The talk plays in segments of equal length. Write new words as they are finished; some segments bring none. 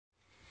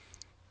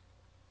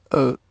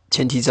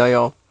前提摘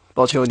要，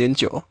抱歉有点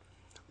久，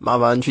麻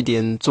烦去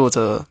点作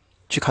者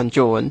去看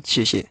旧文，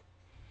谢谢。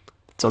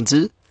总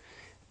之，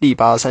力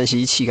拔山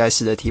兮气盖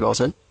世的体保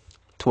生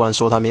突然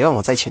说他没办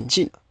法再前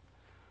进了。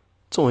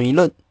众人一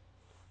愣，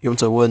勇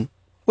者问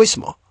为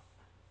什么？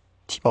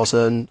体保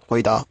生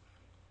回答：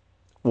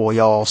我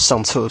要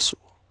上厕所。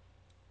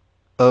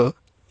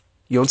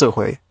勇者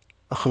回：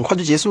很快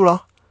就结束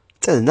了，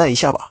再忍耐一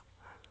下吧。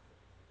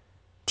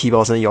体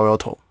保生摇摇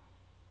头：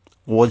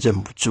我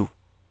忍不住。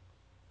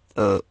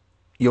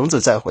勇者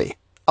再回：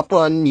不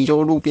然你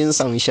就路边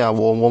上一下，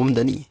我们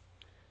等你。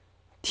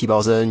体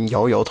保生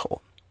摇摇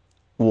头：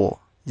我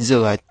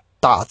热爱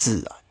大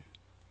自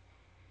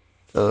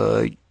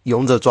然。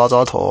勇者抓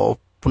抓头，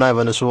不耐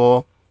烦地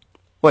说：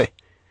喂，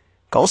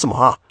搞什么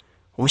啊？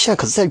我们现在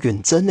可是在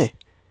远征欸，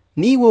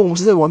你以为我们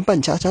是在玩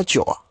扮家家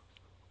酒啊？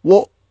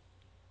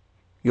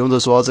勇者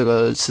说到这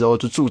个时候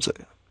就住嘴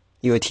了，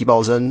因为体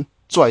保生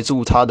拽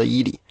住他的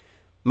衣领，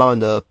慢慢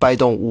的掰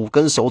动5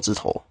根手指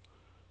头，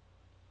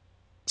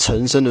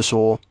沉声的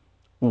说：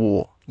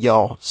我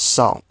要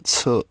上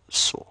厕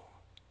所。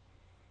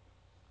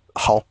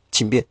好，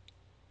请便。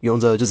勇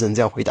者就只能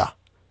这样回答。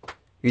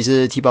于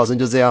是体保生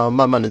就这样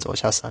慢慢的走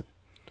下山，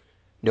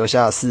留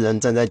下4人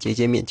站在结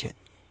界面前。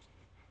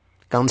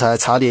刚才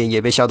差点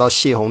也被笑到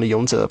泄洪的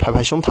勇者拍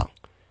拍胸膛，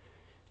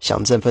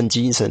想振奋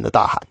精神的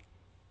大喊：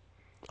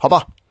好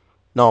吧，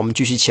那我们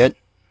继续前。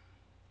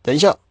等一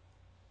下。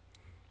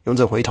勇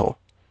者回头，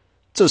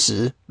这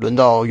时轮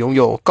到拥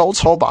有高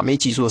超把妹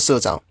技术的社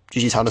长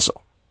举起他的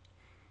手。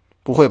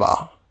不会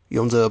吧？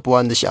勇者不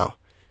安的想，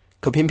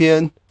可偏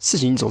偏事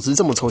情总是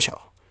这么凑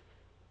巧。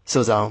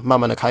社长慢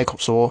慢的开口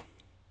说：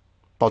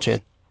抱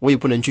歉，我也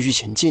不能继续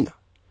前进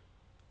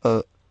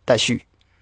了。待续。